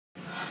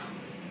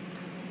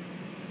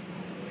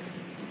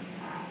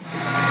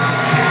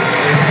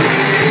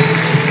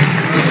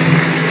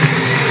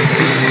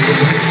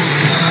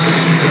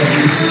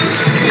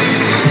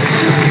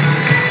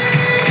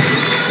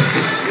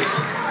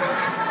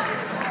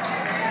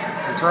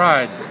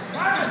stride.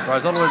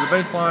 Drives all the way to the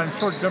baseline,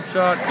 short jump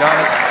shot, got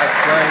it.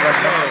 That's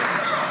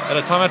great. At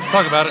a time I have to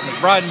talk about it,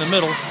 McBride in the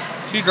middle.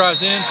 She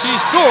drives in, she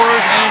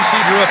scores, and she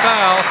drew a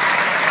foul.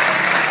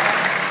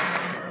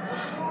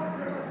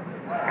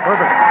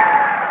 Perfect.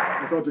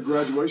 I thought the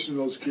graduation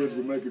of those kids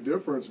would make a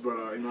difference, but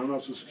I'm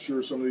not so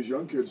sure some of these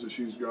young kids that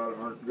she's got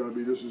aren't going to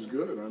be just as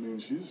good. I mean,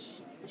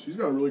 she's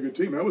got a really good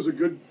team. That was a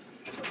good.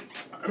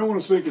 I don't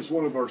want to say it's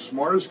one of our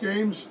smartest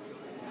games,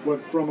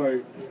 but from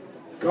a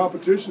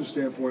competition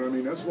standpoint, I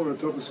mean, that's one of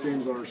the toughest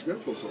games on our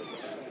schedule so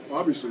far.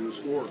 Obviously, the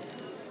score.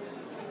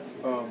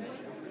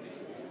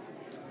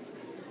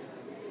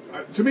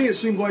 To me, it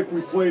seemed like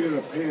we played in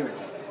a panic.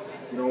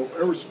 You know,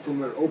 ever from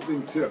the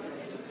opening tip.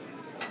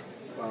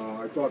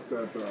 I thought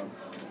that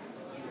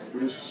it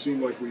just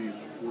seemed like we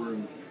were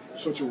in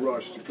such a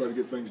rush to try to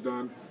get things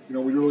done. You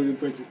know, we really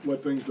didn't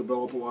let things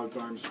develop a lot of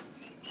times.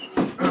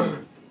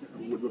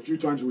 With the few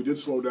times we did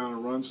slow down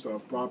and run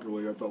stuff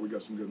properly, I thought we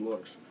got some good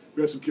looks.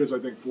 We had some kids, I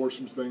think, force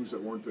some things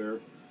that weren't there.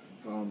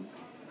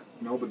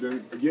 But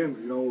then again,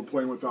 you know, we're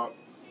playing without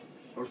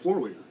our floor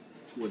leader,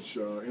 which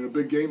in a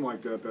big game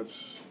like that,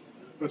 that's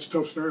a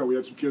tough scenario. We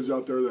had some kids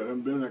out there that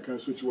haven't been in that kind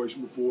of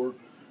situation before,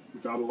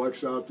 without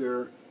Alexa out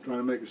there, trying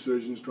to make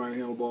decisions, trying to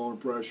handle ball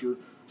under pressure.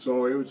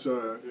 So it's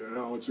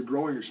it's a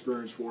growing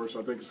experience for us.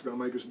 I think it's going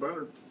to make us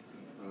better.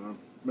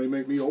 May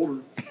make me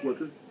older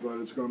quicker, but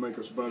it's going to make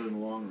us better in the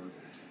long run.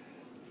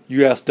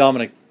 You asked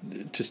Dominic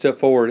to step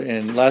forward,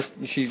 and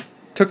she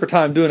took her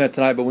time doing that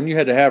tonight, but when you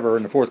had to have her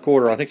in the fourth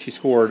quarter, I think she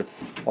scored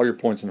all your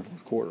points in the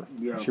fourth quarter.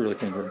 Yeah. She really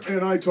came through.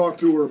 And I talked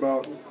to her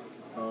about,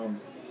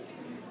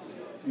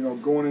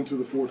 going into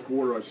the fourth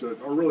quarter, I said,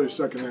 or really the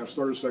second half,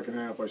 started the second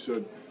half, I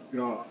said,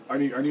 I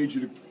need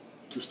you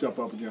to step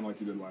up again like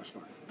you did last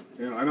night.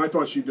 And I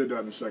thought she did that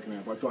in the second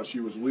half. I thought she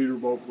was a leader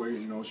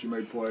vocally. She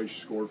made plays,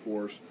 she scored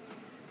for us.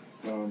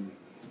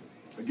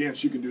 Again,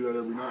 she can do that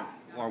every night.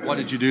 Or what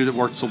did you do that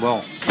worked so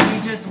well?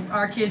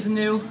 Our kids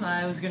knew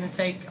it was going to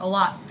take a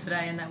lot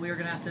today, and that we were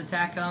going to have to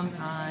attack them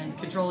and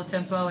control the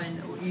tempo.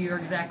 And you're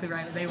exactly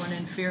right. They went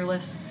in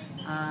fearless,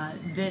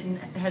 didn't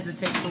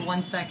hesitate for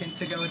 1 second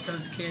to go with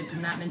those kids,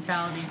 and that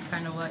mentality is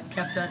kind of what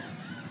kept us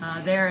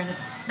there. And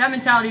that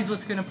mentality is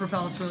what's going to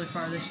propel us really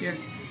far this year.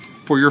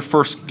 For your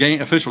first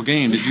official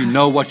game, did you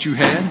know what you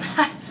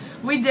had?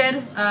 We did.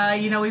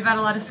 We've had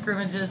a lot of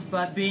scrimmages,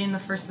 but being the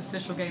first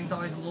official game is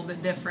always a little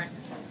bit different.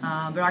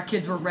 But our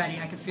kids were ready.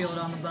 I could feel it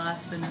on the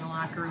bus and in the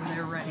locker room. They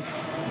were ready.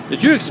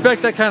 Did you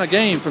expect that kind of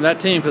game from that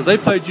team? Because they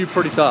played you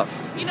pretty tough.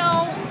 Being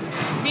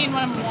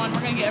number one,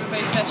 we're going to get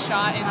everybody's best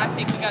shot, and I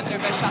think we got their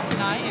best shot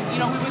tonight.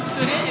 And, we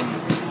withstood it, and,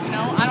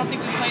 I don't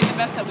think we played the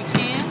best that we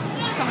can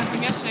coming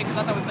from yesterday, because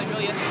I thought we played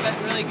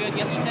really good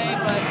yesterday.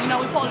 But,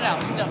 we pulled it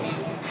out. It's a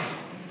W.